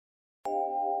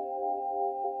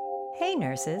Hey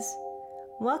nurses,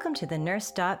 welcome to the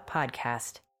NurseDot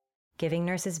podcast, giving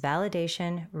nurses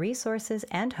validation, resources,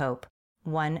 and hope,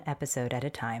 one episode at a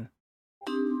time.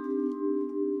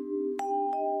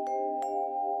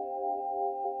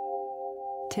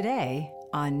 Today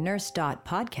on NurseDot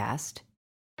podcast,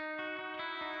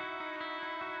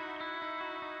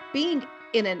 being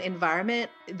in an environment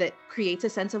that creates a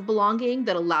sense of belonging,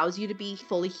 that allows you to be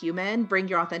fully human, bring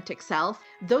your authentic self,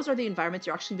 those are the environments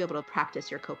you're actually going to be able to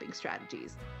practice your coping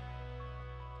strategies.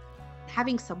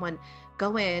 Having someone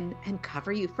go in and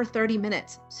cover you for 30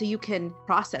 minutes so you can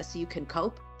process, so you can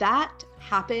cope, that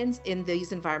happens in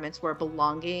these environments where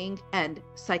belonging and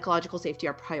psychological safety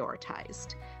are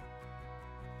prioritized.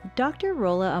 Dr.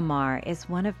 Rola Amar is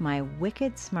one of my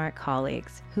wicked smart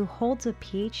colleagues who holds a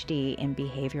PhD in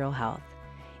behavioral health.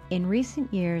 In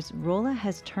recent years, Rola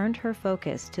has turned her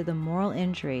focus to the moral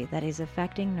injury that is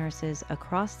affecting nurses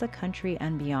across the country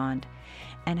and beyond,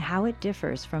 and how it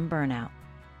differs from burnout.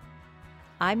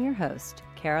 I'm your host,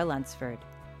 Kara Lunsford,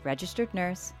 registered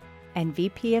nurse and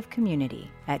VP of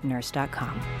Community at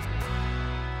NurseDot.com.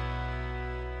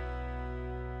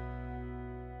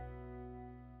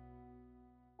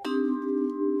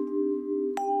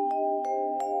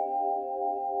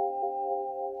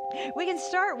 We can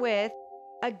start with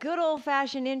a good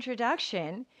old-fashioned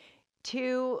introduction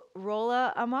to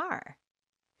Rola Amar.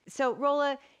 So,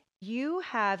 Rola, you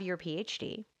have your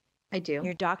PhD. I do.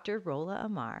 You're Dr. Rola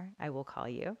Amar, I will call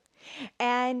you.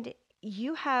 And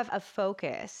you have a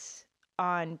focus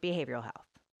on behavioral health.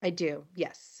 I do,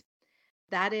 yes.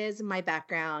 That is my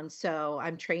background. So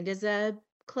I'm trained as a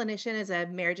clinician, as a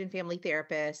marriage and family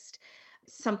therapist,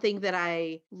 something that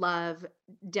I love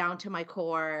down to my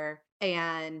core.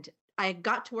 And I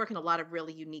got to work in a lot of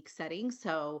really unique settings.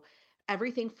 So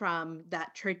everything from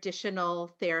that traditional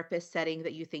therapist setting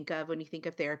that you think of when you think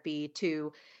of therapy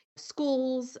to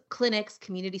schools, clinics,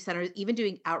 community centers, even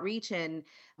doing outreach in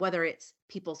whether it's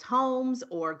people's homes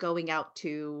or going out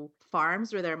to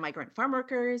farms where there are migrant farm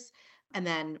workers, and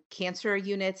then cancer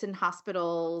units in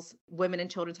hospitals, women and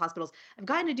children's hospitals. I've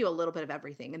gotten to do a little bit of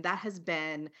everything. And that has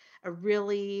been a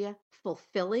really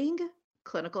fulfilling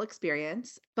clinical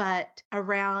experience. But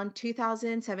around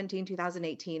 2017,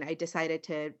 2018, I decided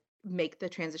to make the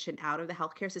transition out of the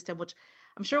healthcare system, which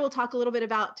I'm sure we'll talk a little bit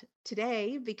about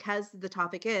today because the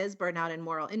topic is burnout and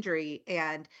moral injury.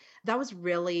 And that was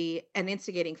really an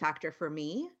instigating factor for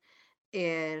me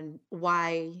in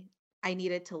why I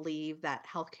needed to leave that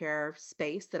healthcare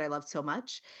space that I loved so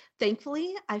much.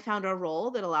 Thankfully, I found a role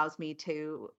that allows me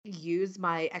to use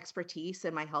my expertise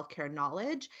and my healthcare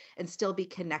knowledge and still be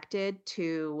connected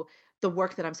to the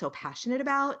work that I'm so passionate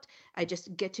about. I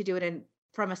just get to do it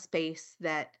from a space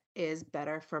that is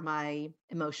better for my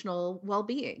emotional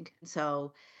well-being.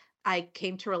 So I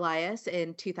came to Relias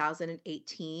in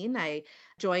 2018. I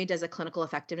joined as a clinical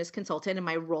effectiveness consultant, and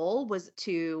my role was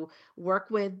to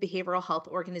work with behavioral health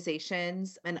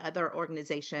organizations and other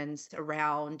organizations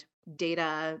around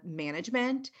data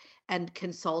management and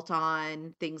consult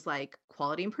on things like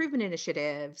quality improvement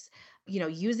initiatives,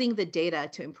 using the data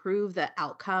to improve the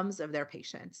outcomes of their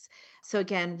patients. So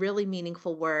again, really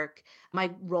meaningful work.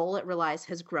 My role at Relias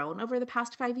has grown over the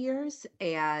past 5 years,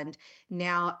 and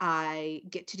now I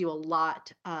get to do a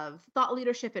lot of thought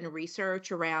leadership and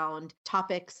research around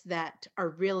topics that are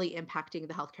really impacting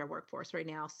the healthcare workforce right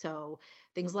now. So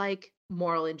things like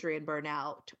moral injury and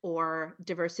burnout, or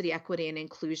diversity, equity, and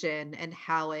inclusion, and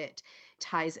how it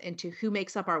ties into who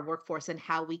makes up our workforce and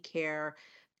how we care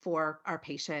for our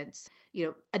patients.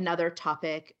 Another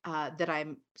topic that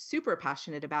I'm super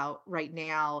passionate about right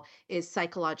now is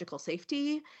psychological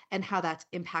safety and how that's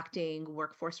impacting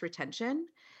workforce retention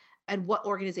and what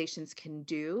organizations can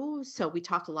do. So we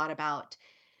talk a lot about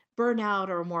burnout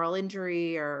or moral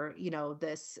injury or,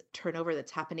 this turnover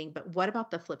that's happening. But what about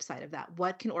the flip side of that?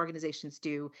 What can organizations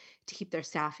do to keep their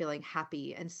staff feeling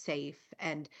happy and safe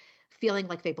and feeling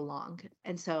like they belong?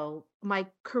 And so my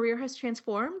career has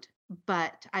transformed,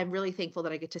 but I'm really thankful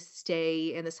that I get to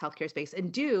stay in this healthcare space and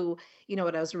do,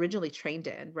 what I was originally trained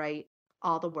in, right?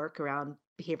 All the work around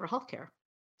behavioral healthcare.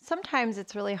 Sometimes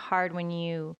it's really hard when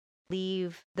you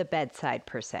leave the bedside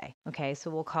per se. Okay, so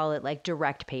we'll call it like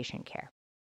direct patient care.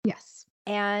 Yes.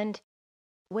 And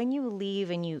when you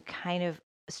leave and you kind of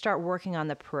start working on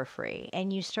the periphery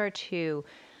and you start to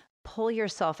pull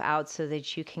yourself out so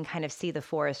that you can kind of see the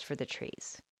forest for the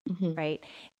trees, right?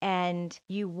 And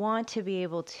you want to be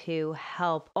able to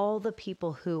help all the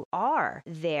people who are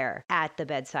there at the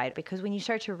bedside, because when you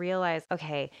start to realize,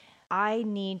 okay, I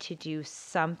need to do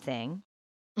something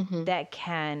that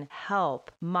can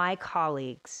help my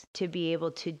colleagues to be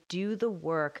able to do the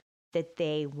work that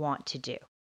they want to do.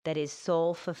 that is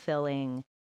soul fulfilling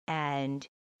and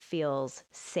feels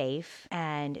safe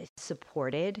and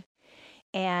supported,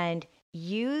 and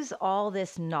use all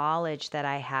this knowledge that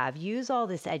I have, use all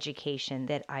this education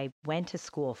that I went to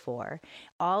school for,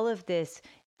 all of this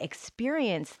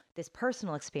experience, this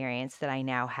personal experience that I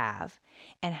now have,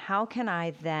 and how can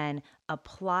I then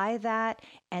apply that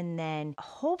and then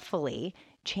hopefully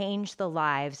change the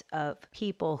lives of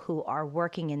people who are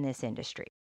working in this industry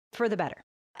for the better.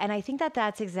 And I think that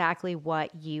that's exactly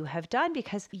what you have done,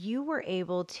 because you were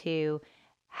able to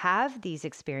have these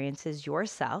experiences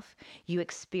yourself. You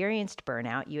experienced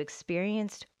burnout, you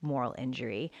experienced moral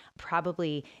injury,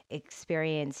 probably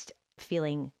experienced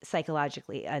feeling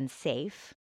psychologically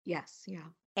unsafe. Yes. Yeah.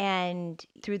 And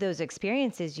through those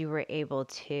experiences, you were able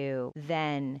to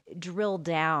then drill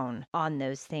down on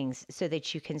those things so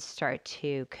that you can start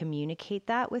to communicate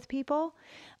that with people.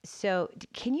 So,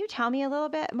 can you tell me a little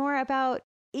bit more about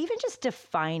even just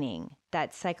defining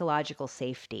that psychological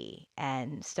safety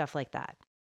and stuff like that?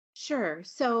 Sure.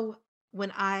 So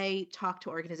when I talk to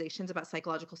organizations about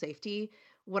psychological safety,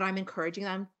 what I'm encouraging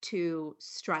them to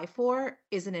strive for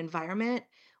is an environment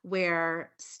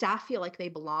where staff feel like they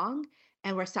belong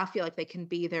and where staff feel like they can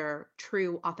be their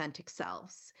true, authentic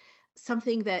selves.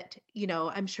 Something that,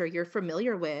 I'm sure you're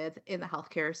familiar with in the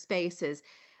healthcare space is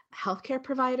healthcare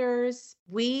providers.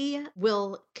 We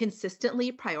will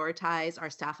consistently prioritize our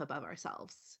staff above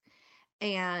ourselves.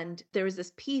 And there was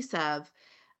this piece of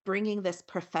bringing this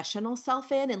professional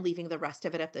self in and leaving the rest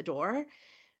of it at the door.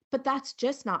 But that's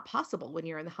just not possible when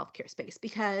you're in the healthcare space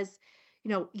because,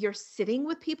 you're sitting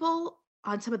with people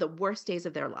on some of the worst days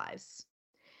of their lives.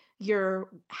 You're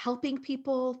helping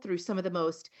people through some of the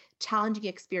most challenging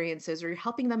experiences, or you're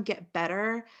helping them get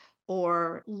better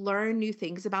or learn new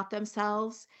things about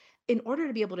themselves. In order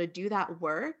to be able to do that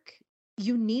work,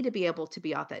 you need to be able to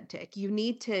be authentic. You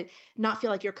need to not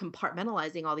feel like you're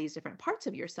compartmentalizing all these different parts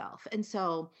of yourself. And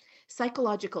so,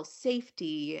 psychological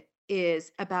safety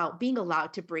is about being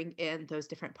allowed to bring in those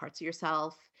different parts of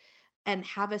yourself and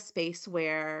have a space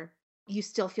where you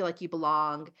still feel like you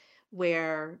belong,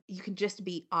 where you can just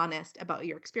be honest about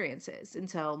your experiences. And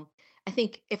so I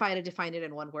think if I had to define it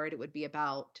in one word, it would be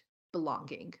about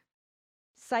belonging.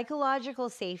 Psychological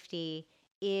safety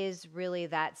is really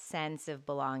that sense of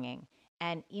belonging.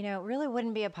 And, it really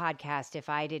wouldn't be a podcast if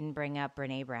I didn't bring up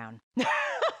Brene Brown.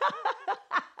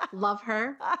 Love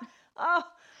her, Oh,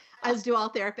 as do all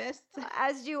therapists.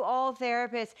 as do all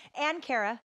therapists and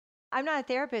Kara. I'm not a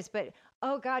therapist, but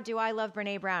oh God, do I love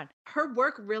Brene Brown. Her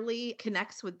work really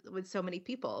connects with so many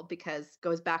people because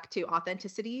goes back to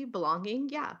authenticity, belonging.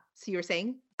 Yeah. So you were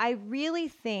saying? I really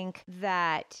think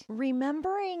that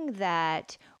remembering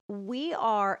that we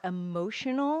are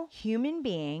emotional human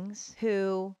beings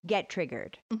who get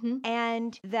triggered, Hmm.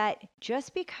 and that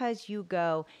just because you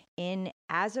go in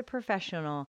as a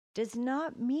professional does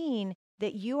not mean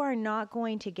that you are not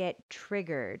going to get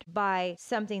triggered by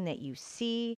something that you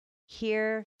see,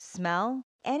 hear, smell.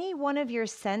 Any one of your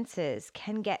senses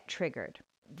can get triggered.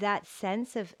 That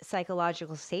sense of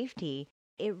psychological safety,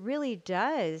 it really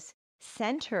does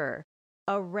center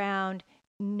around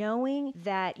knowing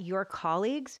that your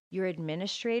colleagues, your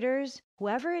administrators,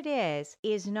 whoever it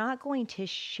is not going to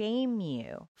shame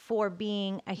you for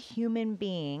being a human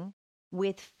being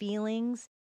with feelings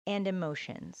and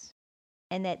emotions,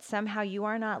 and that somehow you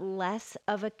are not less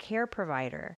of a care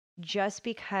provider just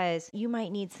because you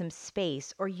might need some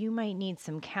space or you might need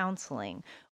some counseling.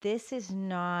 This is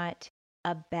not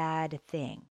a bad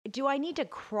thing. Do I need to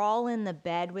crawl in the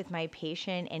bed with my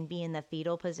patient and be in the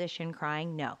fetal position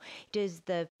crying? No. Does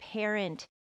the parent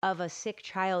of a sick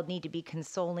child need to be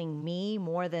consoling me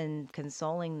more than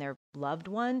consoling their loved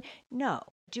one? No.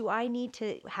 Do I need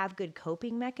to have good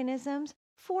coping mechanisms?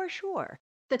 For sure.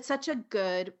 That's such a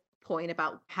good point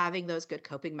about having those good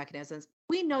coping mechanisms.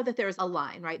 We know that there's a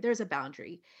line, right? There's a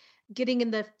boundary. Getting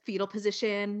in the fetal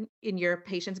position in your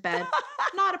patient's bed,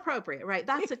 not appropriate, right?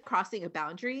 That's a crossing a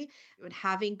boundary. And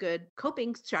having good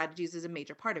coping strategies is a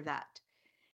major part of that.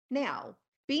 Now,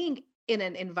 being in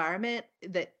an environment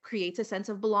that creates a sense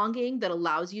of belonging, that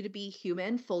allows you to be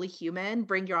human, fully human,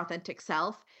 bring your authentic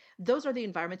self, those are the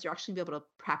environments you're actually going to be able to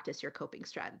practice your coping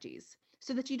strategies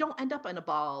so that you don't end up in a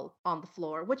ball on the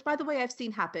floor, which, by the way, I've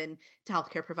seen happen to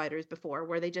healthcare providers before,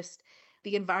 where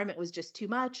the environment was just too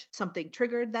much, something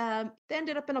triggered them, they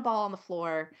ended up in a ball on the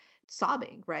floor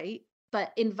sobbing, right?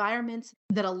 But environments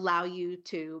that allow you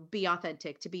to be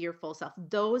authentic, to be your full self,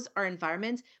 those are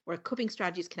environments where coping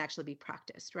strategies can actually be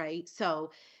practiced, right?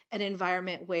 So, an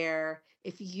environment where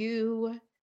if you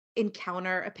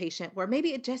encounter a patient where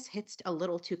maybe it just hits a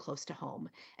little too close to home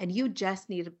and you just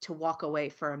need to walk away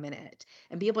for a minute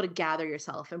and be able to gather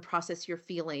yourself and process your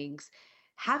feelings,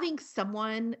 having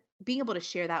someone being able to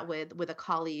share that with a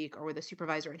colleague or with a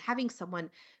supervisor, and having someone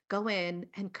go in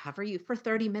and cover you for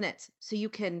 30 minutes so you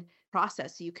can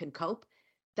process, so you can cope,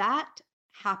 that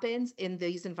happens in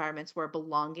these environments where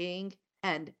belonging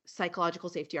and psychological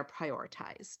safety are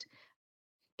prioritized.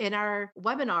 In our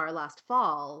webinar last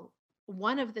fall,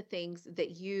 one of the things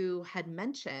that you had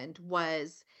mentioned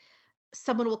was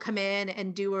someone will come in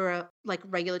and do like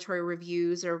regulatory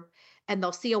reviews, or and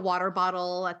they'll see a water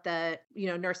bottle at the,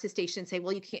 nurse's station, say,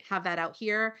 well, you can't have that out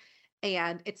here.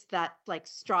 And it's that like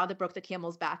straw that broke the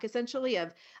camel's back, essentially,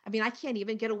 of, I mean, I can't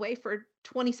even get away for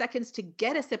 20 seconds to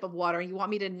get a sip of water, and you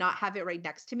want me to not have it right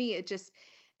next to me. It just,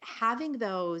 having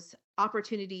those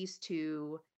opportunities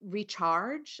to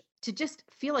recharge, to just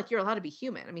feel like you're allowed to be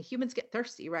human. I mean, humans get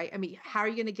thirsty, right? I mean, how are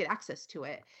you going to get access to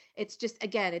it? It's just,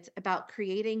 again, it's about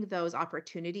creating those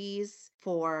opportunities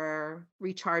for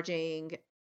recharging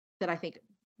that I think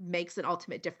makes an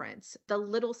ultimate difference. The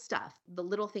little stuff, the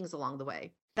little things along the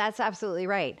way. That's absolutely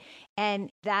right. And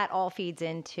that all feeds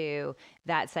into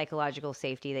that psychological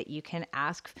safety, that you can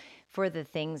ask for the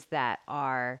things that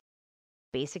are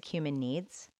basic human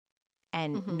needs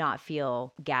and Mhm. not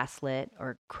feel gaslit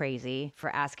or crazy for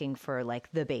asking for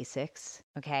like the basics.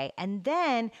 Okay. And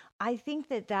then I think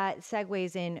that that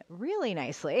segues in really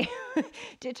nicely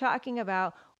to talking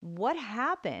about what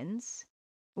happens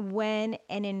when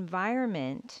an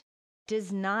environment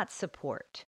does not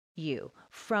support you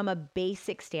from a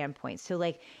basic standpoint. So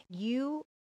like you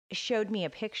showed me a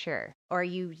picture, or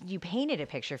you painted a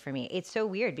picture for me. It's so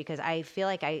weird because I feel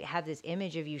like I have this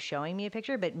image of you showing me a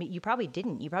picture, but you probably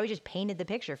didn't. You probably just painted the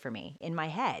picture for me in my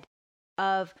head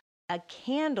of a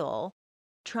candle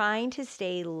trying to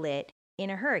stay lit in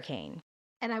a hurricane.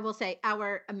 And I will say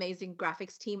our amazing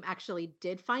graphics team actually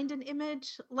did find an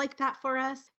image like that for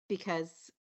us,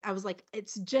 because I was like,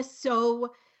 it's just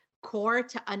so core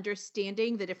to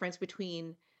understanding the difference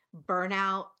between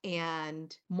burnout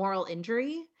and moral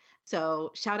injury.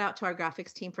 So shout out to our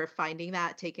graphics team for finding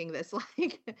that, taking this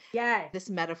like Yes. this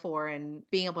metaphor and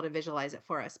being able to visualize it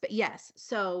for us. But yes,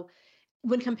 so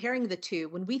when comparing the two,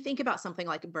 when we think about something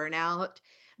like burnout,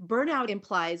 burnout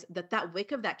implies that that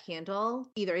wick of that candle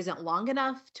either isn't long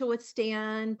enough to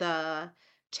withstand the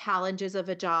challenges of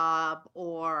a job,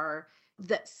 or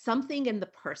that something in the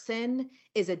person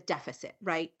is a deficit,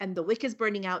 right? And the wick is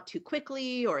burning out too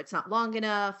quickly, or it's not long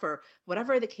enough, or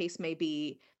whatever the case may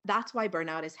be. That's why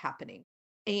burnout is happening.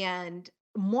 And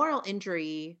moral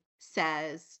injury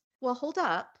says, well, hold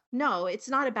up. No, it's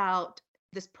not about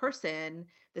this person,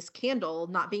 this candle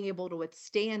not being able to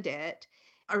withstand it,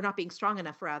 or not being strong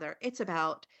enough, rather. It's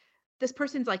about this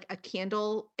person's like a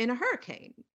candle in a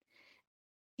hurricane.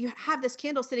 You have this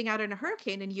candle sitting out in a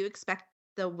hurricane and you expect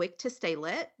the wick to stay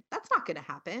lit. That's not going to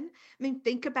happen. I mean,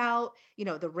 think about,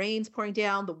 the rain's pouring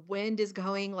down, the wind is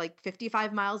going like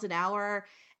 55 miles an hour,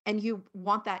 and you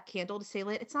want that candle to stay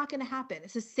lit. It's not going to happen.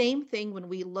 It's the same thing when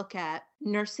we look at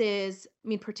nurses. I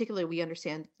mean, particularly, we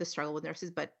understand the struggle with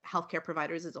nurses, but healthcare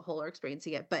providers as a whole are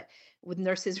experiencing it. But with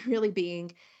nurses really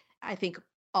being, I think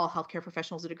all healthcare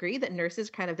professionals would agree that nurses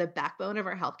are kind of the backbone of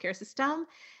our healthcare system,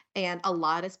 and a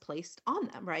lot is placed on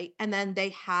them, right? And then they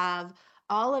have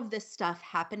all of this stuff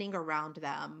happening around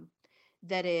them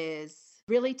that is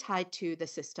really tied to the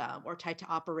system, or tied to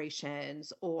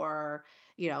operations, or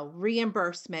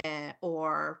reimbursement,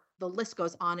 or the list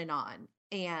goes on and on.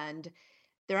 And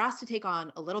they're asked to take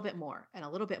on a little bit more and a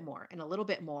little bit more and a little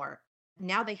bit more.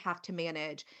 Now they have to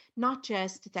manage not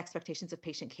just the expectations of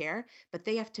patient care, but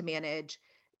they have to manage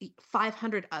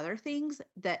 500 other things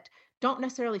that don't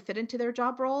necessarily fit into their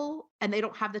job role, and they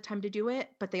don't have the time to do it,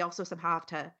 but they also somehow have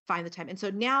to find the time. And so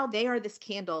now they are this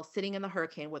candle sitting in the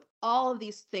hurricane with all of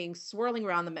these things swirling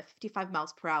around them at 55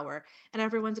 miles per hour. And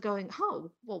everyone's going,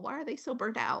 oh, well, why are they so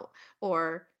burnt out?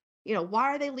 Or,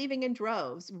 why are they leaving in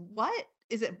droves? What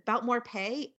is it about more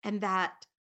pay? And that,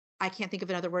 I can't think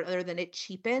of another word other than, it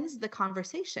cheapens the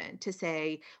conversation to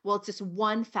say, well, it's just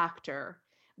one factor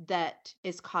that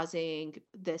is causing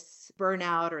this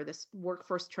burnout or this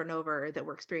workforce turnover that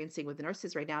we're experiencing with the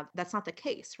nurses right now. That's not the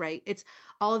case, right? It's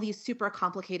all of these super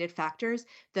complicated factors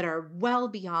that are well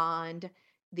beyond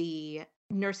the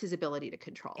nurse's ability to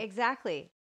control.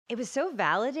 Exactly. It was so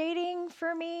validating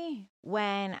for me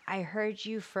when I heard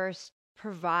you first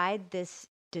provide this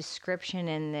description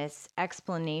and this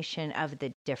explanation of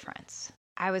the difference.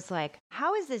 I was like,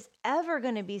 how is this ever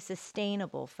going to be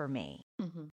sustainable for me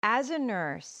Mhm. as a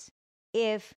nurse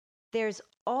if there's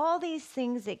all these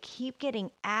things that keep getting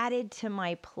added to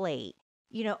my plate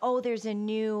oh, there's a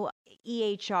new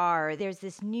EHR, there's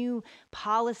this new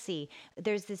policy,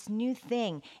 there's this new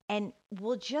thing, and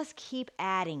we'll just keep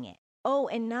adding it. Oh,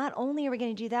 and not only are we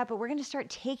going to do that, but we're going to start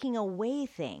taking away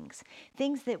things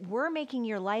that were making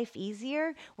your life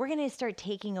easier. We're going to start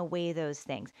taking away those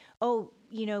things. Oh,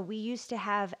 we used to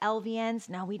have LVNs.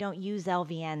 Now we don't use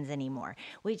LVNs anymore.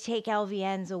 We take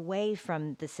LVNs away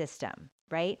from the system,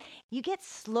 right? You get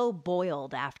slow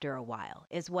boiled after a while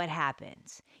is what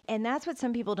happens. And that's what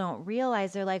some people don't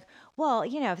realize. They're like, well,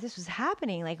 if this was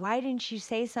happening, like, why didn't you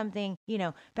say something,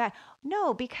 back?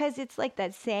 No, because it's like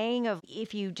that saying of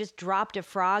if you just dropped a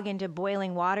frog into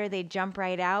boiling water, they'd jump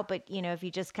right out. But, if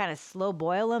you just kind of slow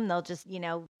boil them, they'll just,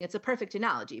 It's a perfect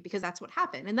analogy because that's what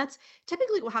happened. And that's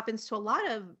typically what happens to a lot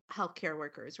of healthcare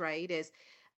workers, right? Is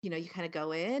you kind of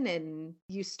go in and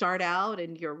you start out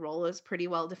and your role is pretty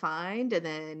well defined, and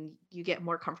then you get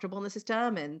more comfortable in the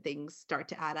system and things start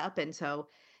to add up. And so,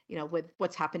 with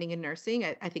what's happening in nursing,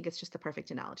 I think it's just the perfect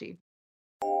analogy.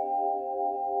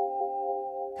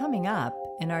 Coming up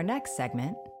in our next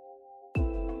segment.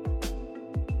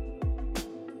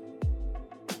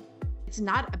 It's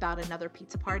not about another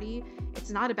pizza party. It's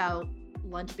not about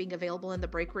lunch being available in the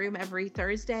break room every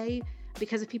Thursday,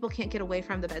 because if people can't get away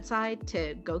from the bedside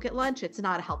to go get lunch, it's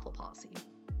not a helpful policy.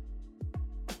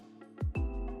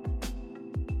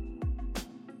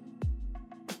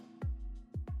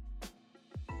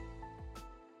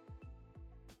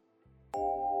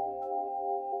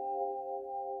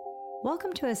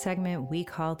 Welcome to a segment we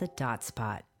call the Dot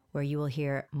Spot, where you will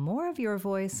hear more of your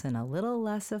voice and a little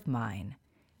less of mine.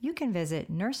 You can visit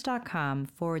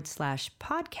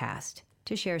nurse.com/podcast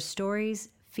to share stories,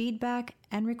 feedback,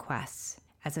 and requests.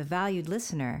 As a valued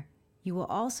listener, you will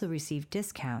also receive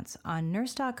discounts on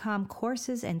nurse.com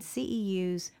courses and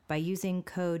CEUs by using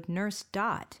code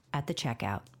NurseDot at the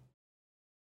checkout.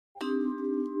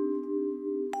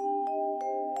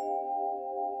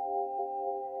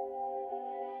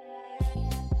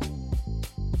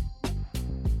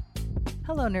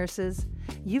 Hello, nurses.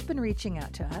 You've been reaching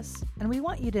out to us, and we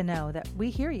want you to know that we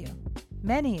hear you.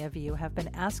 Many of you have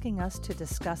been asking us to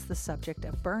discuss the subject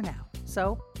of burnout.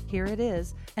 So here it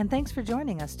is, and thanks for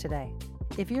joining us today.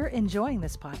 If you're enjoying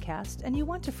this podcast and you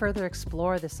want to further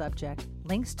explore the subject,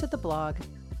 links to the blog,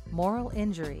 Moral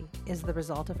Injury is the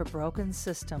Result of a Broken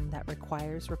System That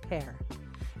Requires Repair,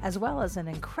 as well as an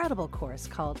incredible course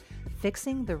called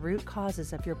Fixing the Root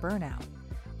Causes of Your Burnout,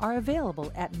 are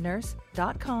available at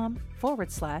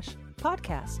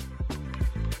nurse.com/podcast.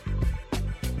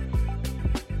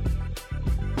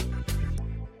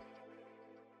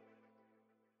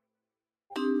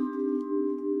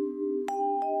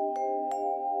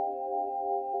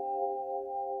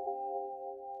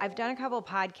 I've done a couple of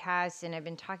podcasts and I've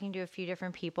been talking to a few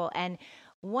different people. And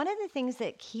one of the things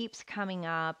that keeps coming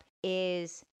up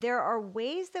is there are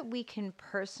ways that we can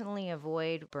personally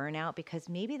avoid burnout because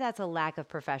maybe that's a lack of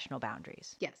professional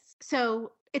boundaries. Yes.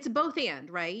 So it's both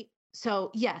and, right? So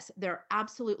yes, there are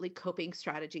absolutely coping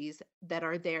strategies that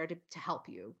are there to help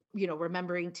you,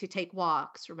 remembering to take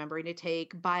walks, remembering to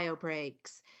take bio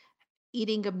breaks,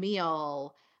 eating a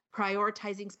meal,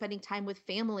 prioritizing spending time with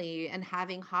family and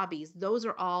having hobbies. Those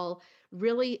are all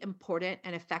really important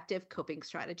and effective coping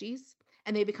strategies.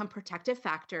 And they become protective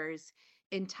factors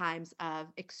in times of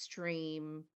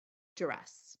extreme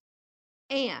duress.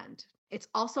 And it's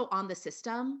also on the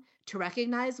system to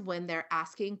recognize when they're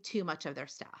asking too much of their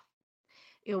staff.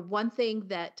 One thing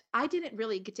that I didn't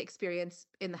really get to experience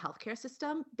in the healthcare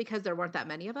system because there weren't that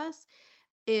many of us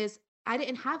is I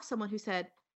didn't have someone who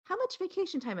said, how much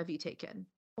vacation time have you taken?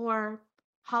 Or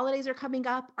holidays are coming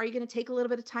up. Are you going to take a little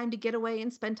bit of time to get away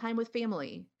and spend time with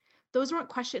family? Those weren't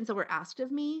questions that were asked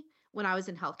of me when I was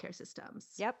in healthcare systems.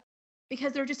 Yep.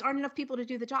 Because there just aren't enough people to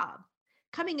do the job.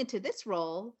 Coming into this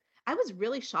role, I was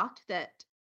really shocked that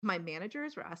my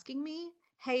managers were asking me,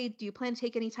 hey, do you plan to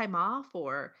take any time off?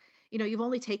 Or, you've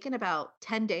only taken about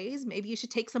 10 days. Maybe you should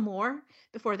take some more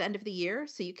before the end of the year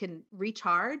so you can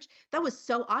recharge. That was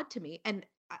so odd to me. And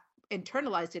I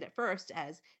internalized it at first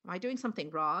as, am I doing something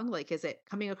wrong? Like, is it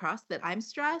coming across that I'm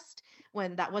stressed?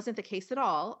 When that wasn't the case at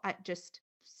all.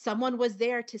 Someone was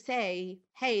there to say,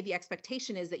 hey, the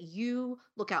expectation is that you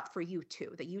look out for you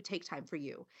too, that you take time for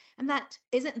you. And that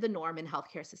isn't the norm in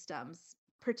healthcare systems,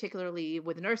 particularly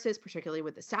with nurses, particularly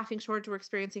with the staffing shortage we're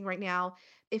experiencing right now.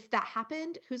 If that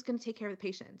happened, who's going to take care of the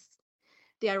patients?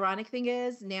 The ironic thing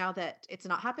is now that it's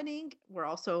not happening, we're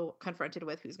also confronted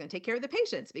with who's going to take care of the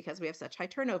patients because we have such high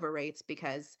turnover rates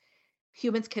because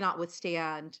humans cannot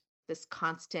withstand this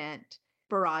constant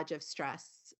barrage of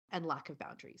stress and lack of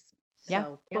boundaries. Yeah.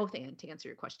 So both and to answer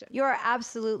your question. You're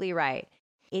absolutely right.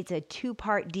 It's a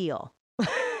two-part deal.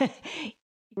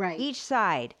 Right. Each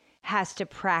side has to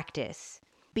practice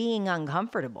being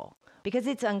uncomfortable because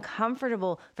it's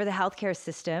uncomfortable for the healthcare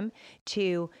system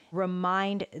to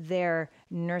remind their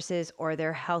nurses or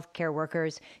their healthcare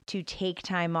workers to take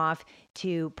time off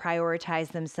to prioritize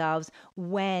themselves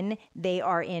when they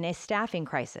are in a staffing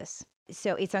crisis.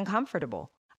 So it's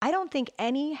uncomfortable. I don't think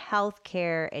any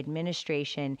healthcare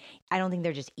administration, I don't think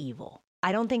they're just evil.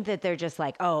 I don't think that they're just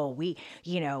like, oh, we,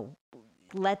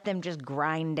 let them just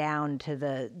grind down to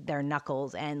their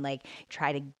knuckles and like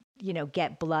try to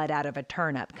get blood out of a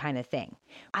turnip kind of thing.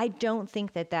 I don't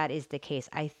think that that is the case.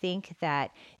 I think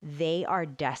that they are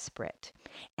desperate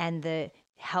and the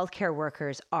healthcare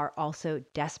workers are also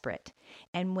desperate.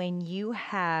 And when you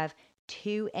have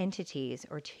two entities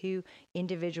or two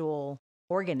individual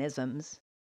organisms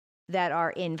that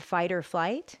are in fight or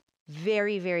flight,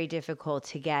 very, very difficult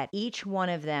to get each one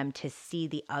of them to see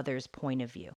the other's point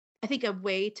of view. I think a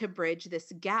way to bridge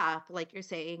this gap, like you're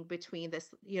saying, between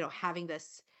this, having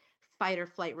this fight or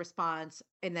flight response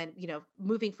and then,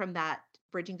 moving from that,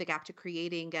 bridging the gap to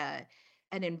creating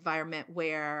an environment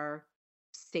where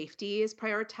safety is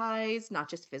prioritized, not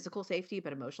just physical safety,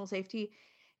 but emotional safety,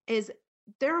 is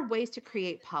there are ways to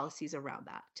create policies around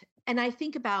that. And I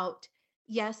think about,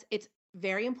 yes, it's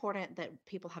very important that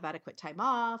people have adequate time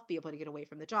off, be able to get away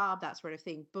from the job, that sort of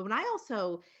thing. But when I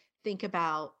also think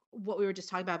about what we were just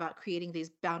talking about creating these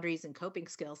boundaries and coping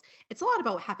skills, it's a lot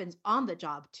about what happens on the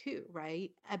job too, right?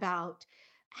 About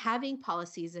having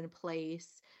policies in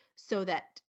place so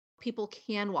that people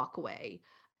can walk away.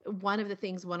 One of the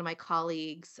things one of my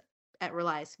colleagues at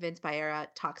Reliance, Vince Baera,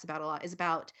 talks about a lot is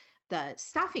about the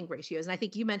staffing ratios. And I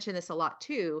think you mentioned this a lot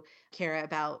too, Kara,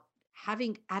 about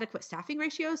having adequate staffing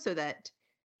ratios so that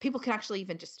people can actually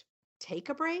even just take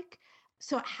a break.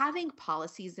 So having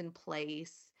policies in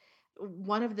place.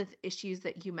 One of the issues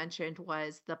that you mentioned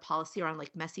was the policy around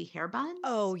like messy hair buns.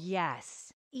 Oh,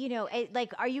 yes.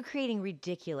 Like, are you creating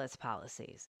ridiculous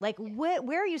policies? Like,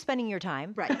 where are you spending your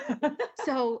time? Right.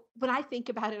 So when I think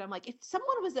about it, I'm like, if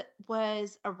someone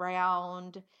was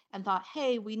around and thought,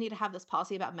 hey, we need to have this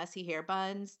policy about messy hair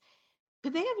buns,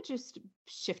 could they have just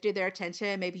shifted their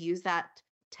attention, maybe use that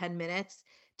 10 minutes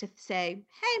to say,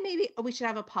 hey, maybe we should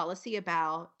have a policy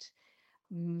about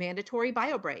mandatory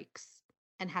bio breaks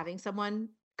and having someone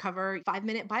cover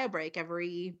 5-minute bio break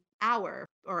every hour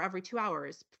or every 2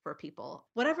 hours for people,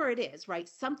 whatever it is, right?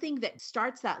 Something that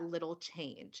starts that little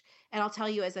change. And I'll tell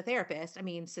you, as a therapist, I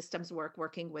mean, systems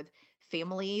working with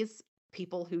families,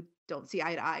 people who don't see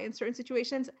eye to eye in certain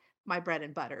situations, my bread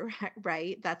and butter,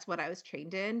 right? That's what I was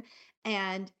trained in.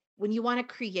 And when you want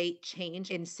to create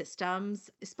change in systems,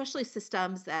 especially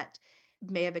systems that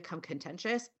may have become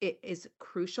contentious, it is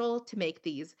crucial to make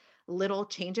these little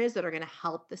changes that are going to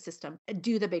help the system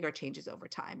do the bigger changes over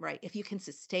time, right? If you can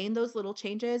sustain those little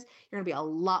changes, you're going to be a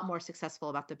lot more successful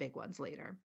about the big ones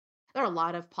later. There are a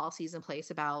lot of policies in place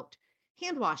about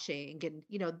hand washing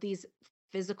and, these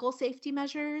physical safety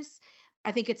measures.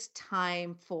 I think it's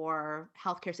time for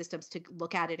healthcare systems to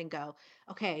look at it and go,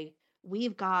 okay,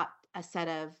 we've got a set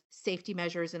of safety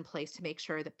measures in place to make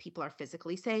sure that people are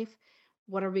physically safe.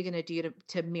 What are we going to do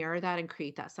to mirror that and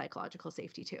create that psychological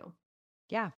safety too?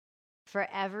 Yeah. For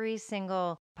every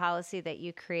single policy that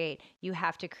you create, you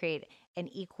have to create an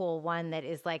equal one that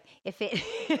is like, if it,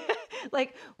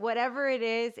 like whatever it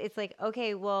is, it's like,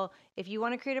 okay, well, if you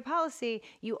want to create a policy,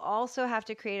 you also have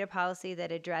to create a policy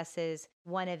that addresses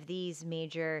one of these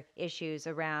major issues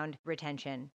around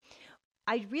retention.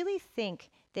 I really think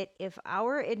that if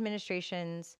our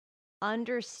administrations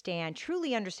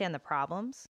truly understand the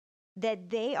problems, that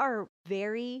they are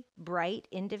very bright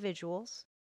individuals.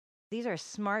 These are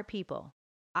smart people.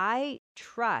 I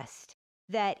trust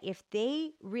that if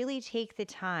they really take the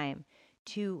time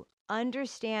to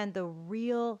understand the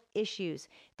real issues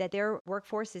that their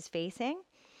workforce is facing,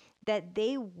 that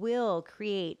they will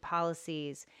create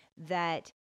policies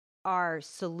that are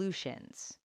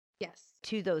solutions Yes.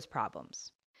 to those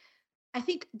problems. I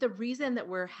think the reason that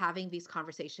we're having these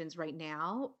conversations right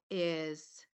now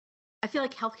is I feel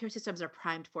like healthcare systems are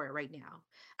primed for it right now.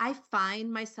 I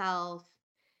find myself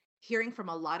hearing from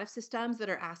a lot of systems that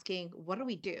are asking, what do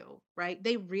we do? Right?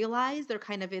 They realize they're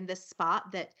kind of in this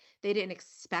spot that they didn't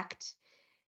expect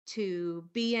to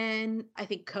be in. I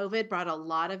think COVID brought a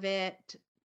lot of it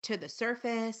to the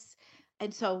surface.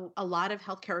 And so a lot of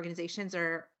healthcare organizations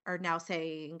are now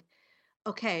saying,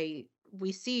 okay,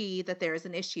 we see that there is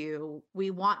an issue. We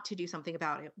want to do something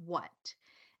about it. What?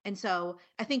 And so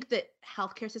I think that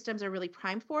healthcare systems are really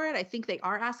primed for it. I think they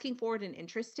are asking for it and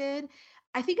interested.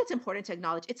 I think it's important to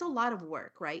acknowledge it's a lot of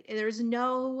work, right? There's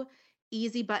no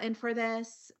easy button for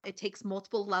this. It takes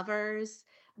multiple levers.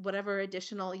 whatever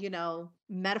additional,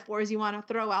 metaphors you want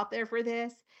to throw out there for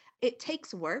this. It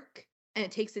takes work and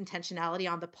it takes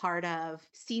intentionality on the part of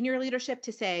senior leadership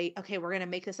to say, okay, we're going to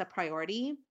make this a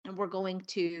priority and we're going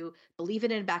to believe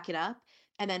it and back it up.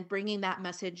 And then bringing that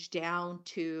message down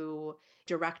to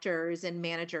directors and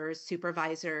managers,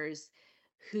 supervisors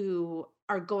who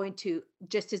are going to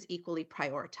just as equally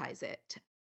prioritize it.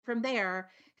 From there,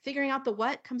 figuring out the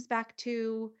what comes back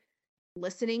to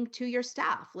listening to your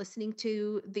staff, listening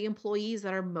to the employees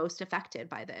that are most affected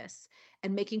by this,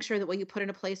 and making sure that what you put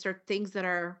into place are things that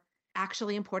are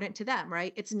actually important to them,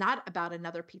 right? It's not about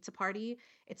another pizza party.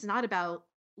 It's not about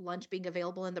lunch being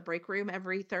available in the break room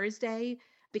every Thursday,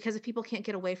 because if people can't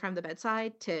get away from the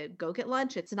bedside to go get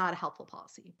lunch, it's not a helpful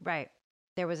policy. Right.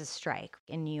 There was a strike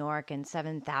in New York and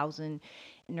 7,000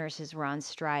 nurses were on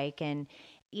strike. And,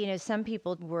 some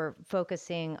people were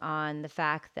focusing on the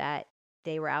fact that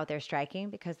they were out there striking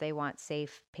because they want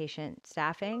safe patient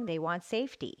staffing. They want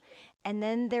safety. And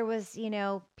then there was,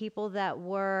 people that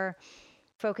were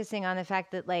focusing on the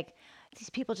fact that like these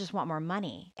people just want more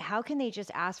money. How can they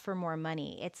just ask for more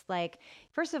money? It's like,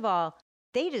 first of all,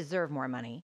 they deserve more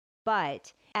money.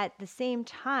 But at the same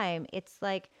time, it's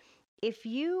like if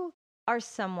you are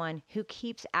someone who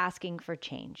keeps asking for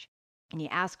change and you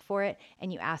ask for it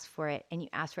and you ask for it and you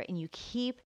ask for it and you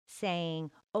keep saying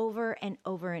over and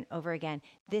over and over again,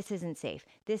 this isn't safe.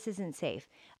 This isn't safe.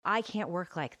 I can't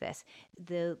work like this.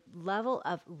 The level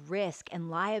of risk and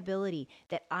liability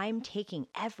that I'm taking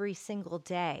every single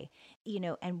day,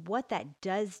 and what that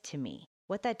does to me,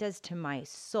 what that does to my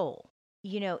soul.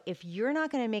 If you're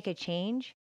not going to make a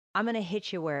change, I'm going to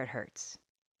hit you where it hurts.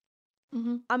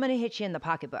 Mm-hmm. I'm going to hit you in the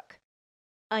pocketbook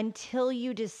until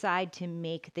you decide to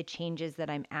make the changes that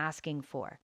I'm asking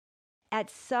for. At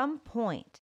some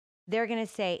point, they're going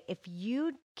to say, if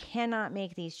you cannot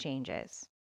make these changes,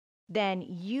 then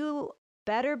you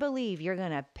better believe you're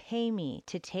going to pay me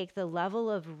to take the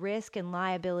level of risk and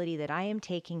liability that I am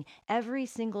taking every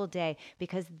single day,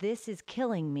 because this is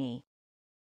killing me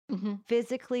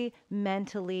physically,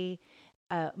 mentally,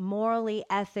 morally,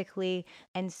 ethically.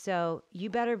 And so you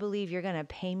better believe you're going to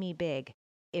pay me big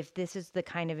if this is the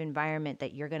kind of environment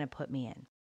that you're going to put me in.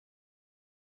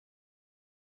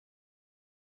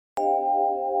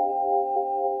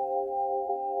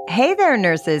 Hey there,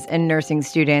 nurses and nursing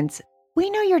students. We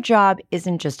know your job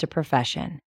isn't just a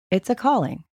profession, it's a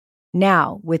calling.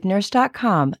 Now, with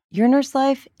NurseDot.com, your nurse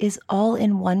life is all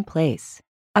in one place.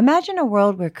 Imagine a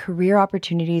world where career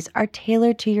opportunities are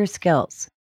tailored to your skills,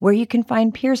 where you can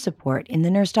find peer support in the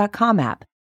NurseDot.com app,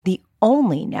 the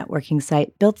only networking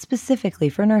site built specifically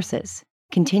for nurses.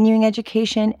 Continuing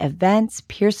education, events,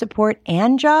 peer support,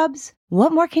 and jobs?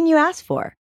 What more can you ask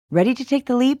for? Ready to take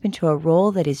the leap into a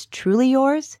role that is truly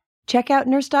yours? Check out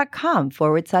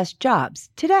nurse.com/jobs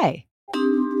today.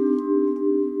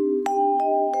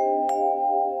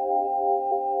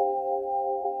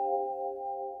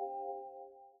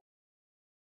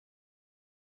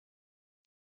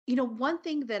 One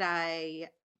thing that I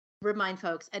remind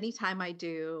folks anytime I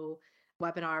do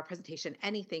webinar, presentation,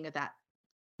 anything of that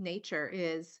nature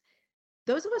is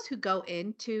those of us who go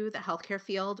into the healthcare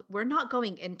field, we're not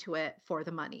going into it for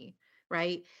the money,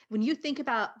 right? When you think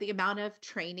about the amount of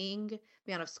training,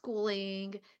 the amount of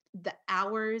schooling, the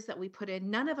hours that we put in,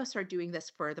 none of us are doing this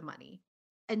for the money.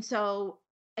 And so,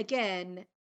 again,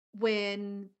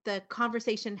 when the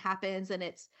conversation happens and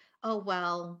it's, oh,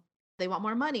 well, they want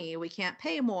more money, we can't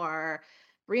pay more,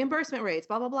 reimbursement rates,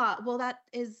 blah, blah, blah. Well,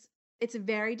 it's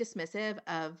very dismissive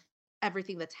of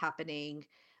everything that's happening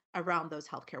around those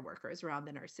healthcare workers, around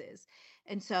the nurses.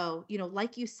 And so,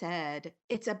 like you said,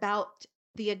 it's about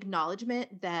the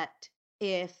acknowledgement that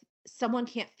if someone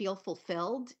can't feel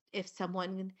fulfilled, if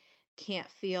someone can't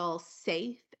feel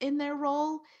safe in their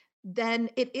role, then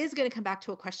it is going to come back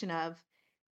to a question of,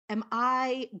 am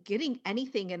I getting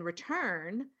anything in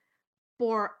return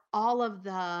for all of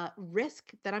the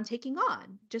risk that I'm taking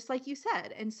on, just like you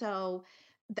said? And so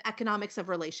the economics of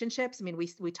relationships, I mean,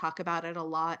 we talk about it a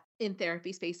lot in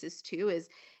therapy spaces too, is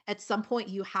at some point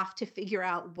you have to figure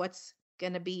out what's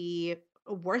going to be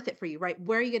worth it for you, right?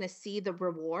 Where are you going to see the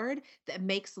reward that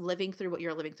makes living through what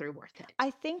you're living through worth it?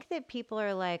 I think that people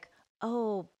are like,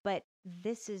 oh, but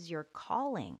this is your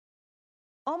calling.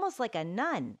 Almost like a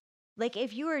nun. Like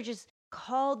if you were just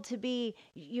called to be,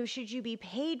 should you be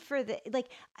paid for the, like,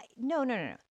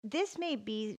 no. This may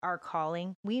be our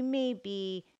calling. We may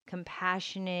be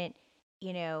compassionate,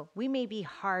 we may be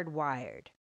hardwired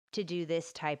to do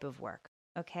this type of work.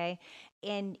 Okay.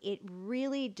 And it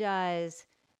really does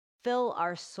fill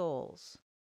our souls.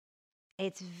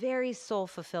 It's very soul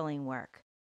fulfilling work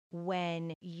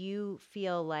when you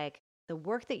feel like the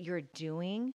work that you're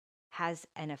doing has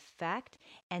an effect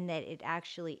and that it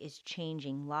actually is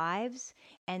changing lives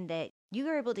and that you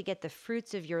are able to get the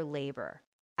fruits of your labor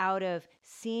out of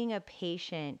seeing a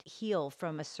patient heal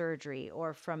from a surgery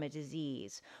or from a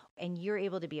disease, and you're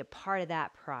able to be a part of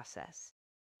that process,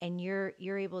 and you're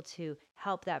able to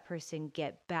help that person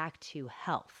get back to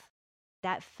health.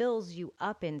 That fills you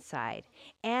up inside.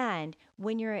 And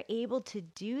when you're able to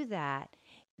do that,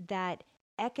 that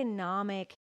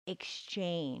economic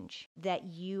exchange that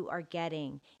you are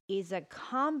getting is a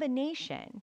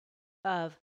combination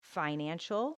of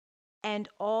financial and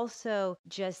also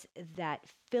just that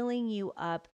filling you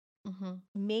up, Mm-hmm.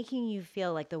 making you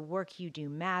feel like the work you do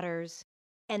matters.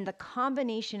 And the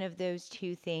combination of those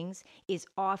two things is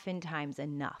oftentimes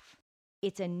enough.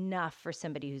 It's enough for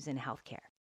somebody who's in healthcare.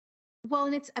 Well,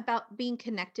 and it's about being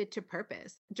connected to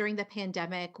purpose. During the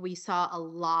pandemic, we saw a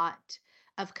lot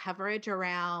of coverage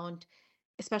around,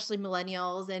 especially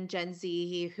millennials and Gen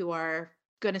Z, who are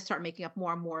going to start making up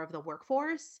more and more of the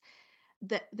workforce.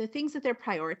 The things that they're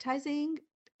prioritizing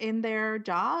in their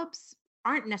jobs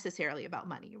aren't necessarily about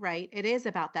money, right? It is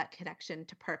about that connection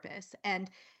to purpose. And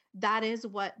that is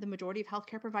what the majority of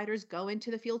healthcare providers go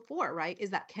into the field for, right? Is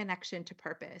that connection to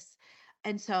purpose.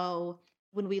 And so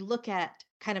when we look at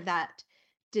kind of that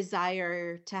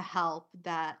desire to help,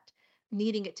 that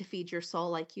needing it to feed your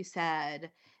soul, like you said,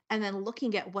 and then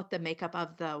looking at what the makeup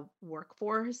of the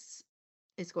workforce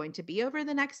is going to be over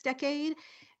the next decade,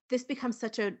 this becomes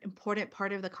such an important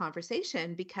part of the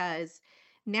conversation because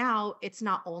now it's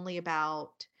not only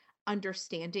about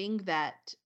understanding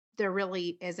that there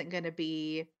really isn't going to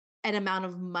be an amount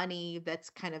of money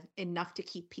that's kind of enough to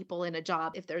keep people in a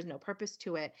job if there's no purpose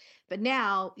to it. But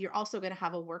now you're also going to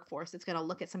have a workforce that's going to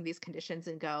look at some of these conditions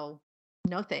and go,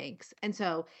 no thanks. And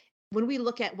so when we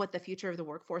look at what the future of the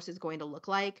workforce is going to look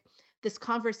like, this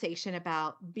conversation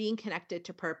about being connected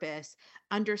to purpose,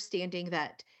 understanding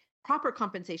that proper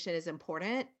compensation is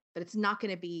important, but it's not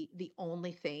going to be the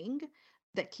only thing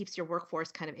that keeps your workforce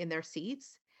kind of in their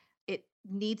seats. It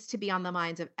needs to be on the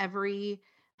minds of every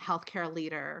healthcare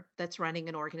leader that's running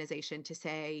an organization to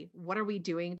say, what are we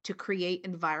doing to create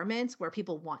environments where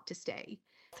people want to stay?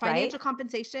 Right? Financial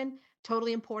compensation,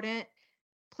 totally important.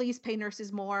 Please pay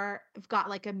nurses more. I've got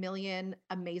like a million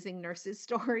amazing nurses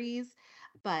stories,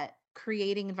 but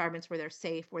creating environments where they're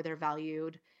safe, where they're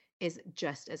valued is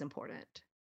just as important.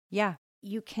 Yeah.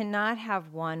 You cannot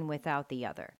have one without the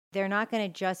other. They're not going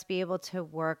to just be able to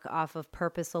work off of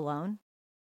purpose alone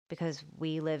because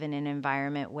we live in an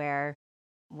environment where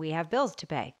we have bills to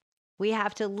pay. We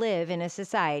have to live in a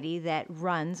society that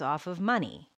runs off of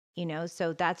money,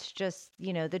 so that's just,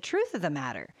 the truth of the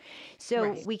matter. So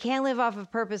Right. we can't live off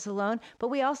of purpose alone, but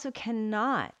we also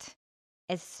cannot,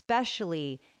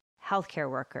 especially healthcare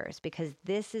workers, because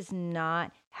this is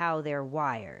not how they're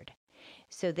wired.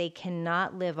 So they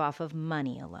cannot live off of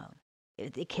money alone.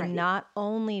 It Right. cannot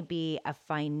only be a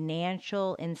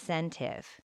financial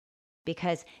incentive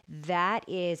because that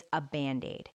is a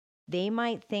band-aid. They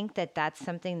might think that that's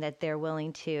something that they're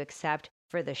willing to accept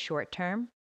for the short term,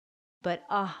 but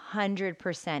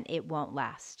 100% it won't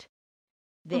last.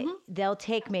 Hmm. They'll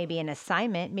take maybe an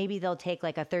assignment. Maybe they'll take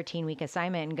like a 13-week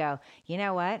assignment and go, you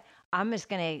know what? I'm just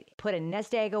going to put a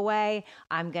nest egg away.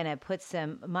 I'm going to put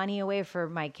some money away for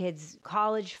my kids'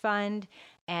 college fund.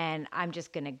 And I'm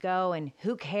just going to go and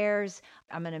who cares?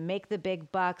 I'm going to make the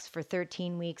big bucks for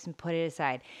 13 weeks and put it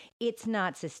aside. It's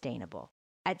not sustainable.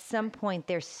 At some point,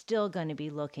 they're still going to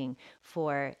be looking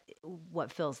for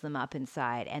what fills them up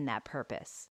inside and that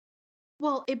purpose.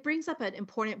 Well, it brings up an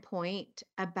important point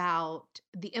about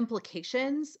the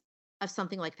implications of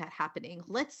something like that happening.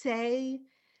 Let's say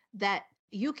that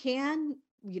you can,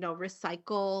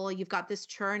 recycle, you've got this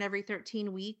churn every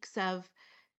 13 weeks of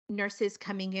nurses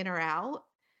coming in or out.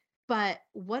 But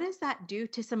what does that do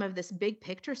to some of this big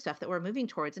picture stuff that we're moving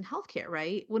towards in healthcare,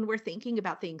 right? When we're thinking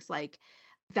about things like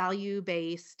value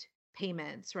based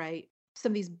payments, right?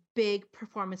 Some of these big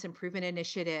performance improvement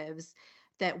initiatives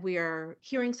that we're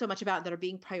hearing so much about that are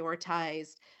being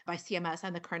prioritized by CMS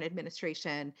and the current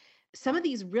administration. Some of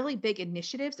these really big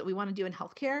initiatives that we want to do in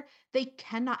healthcare, they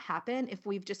cannot happen if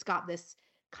we've just got this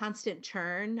constant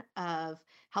churn of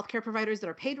healthcare providers that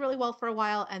are paid really well for a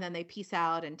while and then they peace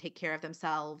out and take care of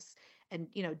themselves and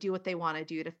do what they want to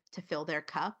do to fill their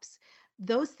cups.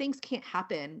 Those things can't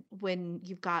happen when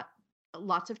you've got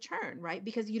lots of churn, right?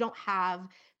 Because you don't have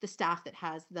the staff that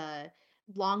has the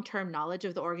long-term knowledge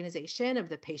of the organization, of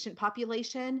the patient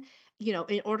population.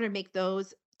 In order to make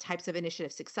those types of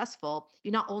initiatives successful,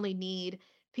 you not only need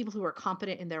people who are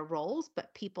competent in their roles,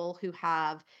 but people who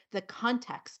have the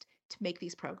context to make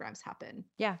these programs happen.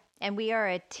 Yeah. And we are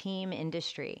a team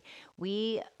industry.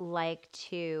 We like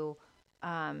to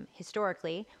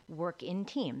historically work in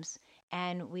teams,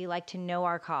 and we like to know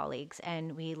our colleagues,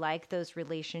 and we like those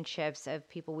relationships of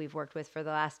people we've worked with for the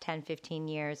last 10, 15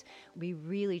 years. We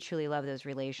really, truly love those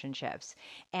relationships.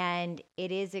 And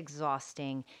it is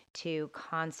exhausting to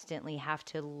constantly have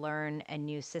to learn a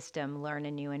new system, learn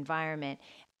a new environment.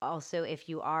 Also, if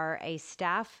you are a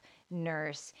staff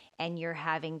nurse and you're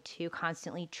having to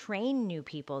constantly train new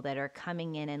people that are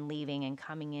coming in and leaving and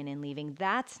coming in and leaving,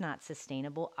 that's not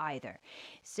sustainable either.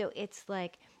 So it's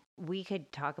like, we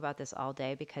could talk about this all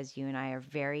day because you and I are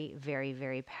very, very,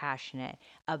 very passionate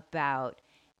about,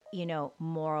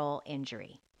 moral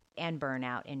injury and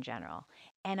burnout in general.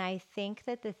 And I think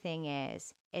that the thing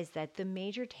is that the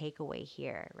major takeaway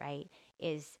here, right,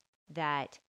 is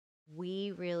that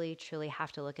we really, truly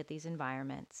have to look at these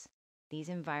environments. These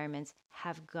environments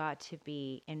have got to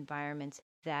be environments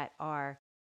that are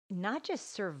not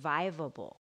just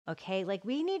survivable, okay? Like,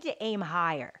 we need to aim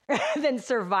higher than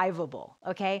survivable,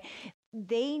 okay?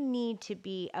 They need to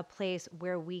be a place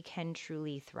where we can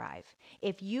truly thrive.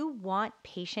 If you want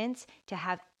patients to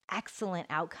have excellent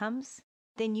outcomes,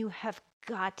 then you have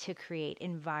got to create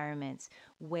environments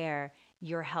where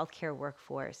your healthcare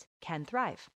workforce can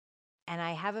thrive. And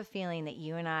I have a feeling that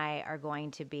you and I are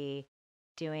going to be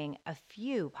doing a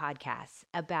few podcasts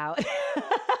about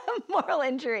moral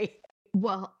injury.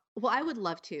 Well, I would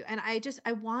love to. And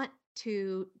I want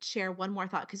to share one more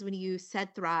thought, because when you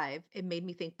said thrive, it made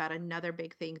me think about another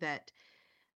big thing that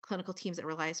clinical teams at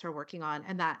Relias are working on,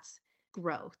 and that's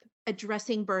growth.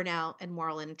 Addressing burnout and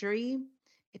moral injury.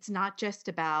 It's not just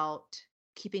about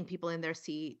keeping people in their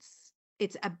seats.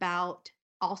 It's about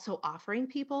also offering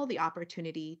people the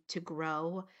opportunity to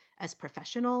grow as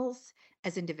professionals,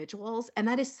 as individuals. And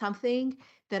that is something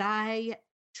that I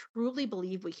truly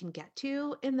believe we can get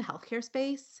to in the healthcare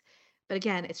space. But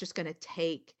again, it's just going to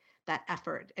take that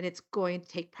effort, and it's going to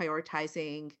take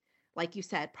prioritizing, like you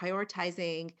said,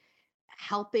 prioritizing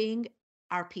helping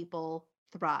our people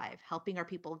thrive, helping our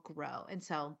people grow. And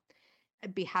so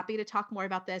I'd be happy to talk more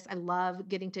about this. I love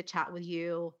getting to chat with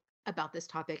you about this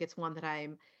topic. It's one that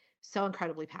I'm so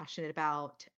incredibly passionate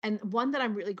about, and one that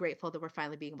I'm really grateful that we're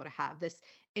finally being able to have this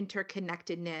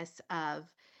interconnectedness of,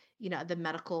 the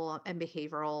medical and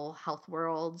behavioral health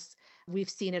worlds. We've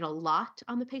seen it a lot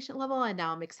on the patient level, and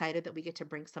now I'm excited that we get to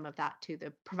bring some of that to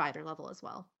the provider level as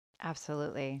well.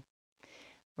 Absolutely.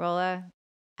 Rolla,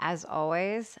 as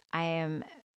always, I am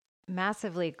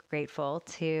massively grateful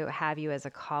to have you as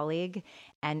a colleague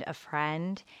and a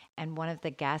friend and one of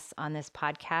the guests on this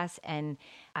podcast. And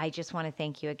I just want to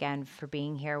thank you again for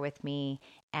being here with me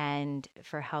and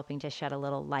for helping to shed a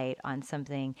little light on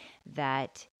something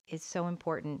that is so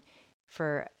important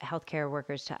for healthcare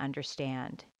workers to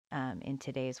understand in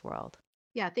today's world.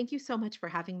 Yeah, thank you so much for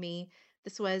having me.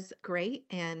 This was great,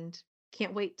 and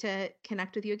can't wait to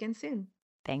connect with you again soon.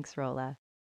 Thanks, Rolla.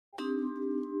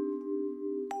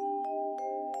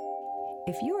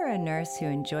 If you are a nurse who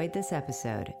enjoyed this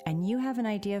episode and you have an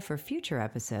idea for future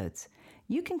episodes,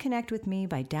 you can connect with me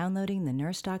by downloading the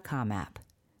NurseDot app.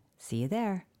 See you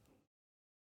there.